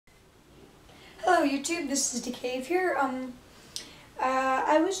Hello YouTube, this is Dkwu here.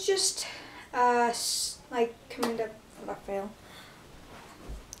 I was just like coming to fail.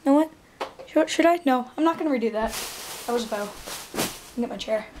 You know what? Should I? No, I'm not gonna redo that. That was a fail. Get my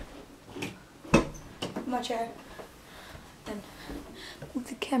chair. My chair. And move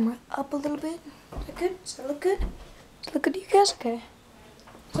the camera up a little bit. Is that good? Does that look good? Does it look good to you guys? Okay.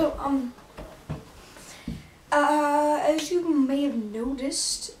 So as you may have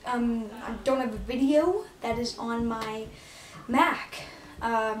noticed, I don't have a video that is on my Mac.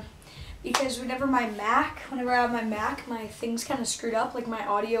 Because whenever I have my Mac, my thing's kind of screwed up. Like my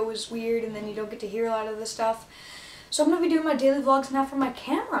audio is weird and then you don't get to hear a lot of the stuff. So I'm going to be doing my daily vlogs now from my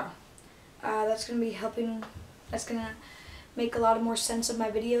camera. That's going to be helping, that's going to make a lot more sense of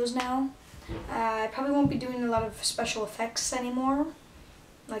my videos now. I probably won't be doing a lot of special effects anymore.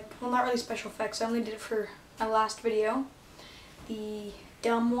 Like, well, not really special effects. I only did it for my last video. The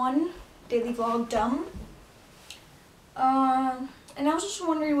dumb one. Daily vlog dumb. And I was just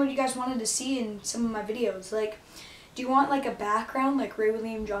wondering what you guys wanted to see in some of my videos. Like, do you want like a background like Ray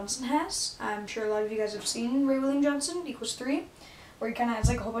William Johnson has? I'm sure a lot of you guys have seen Ray William Johnson, Equals 3. Where he kind of has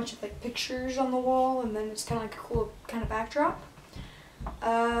like a whole bunch of like pictures on the wall and then it's kind of like a cool kind of backdrop.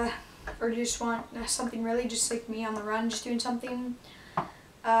 Or do you just want something really just like me on the run, just doing something?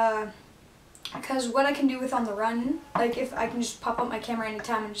 Because what I can do with on the run, like if I can just pop up my camera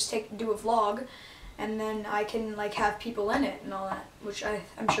anytime and just do a vlog, and then I can like have people in it and all that, which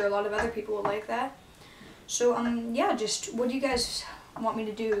I'm sure a lot of other people will like that. So yeah, just what do you guys want me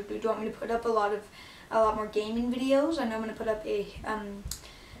to do? Do you want me to put up a lot more gaming videos? I know I'm gonna put up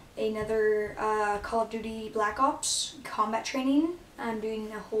another Call of Duty Black Ops combat training. I'm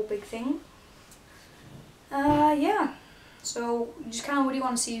doing a whole big thing. Yeah. So just kind of what do you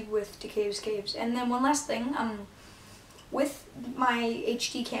want to see with Kaves. And then one last thing, with my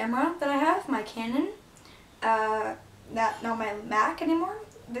HD camera that I have, my Canon, not my Mac anymore,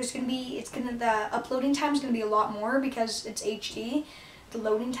 the uploading time is gonna be a lot more because it's HD. The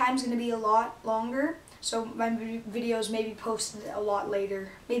loading time is gonna be a lot longer. So my videos may be posted a lot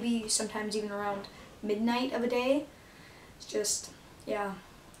later, maybe sometimes even around midnight of a day. It's just, yeah,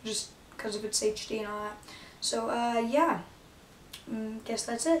 just because of its HD and all that. So yeah, guess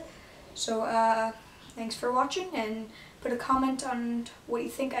that's it. So thanks for watching, and put a comment on what you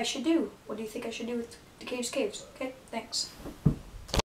think I should do. What do you think I should do with the Kaves? Okay, thanks.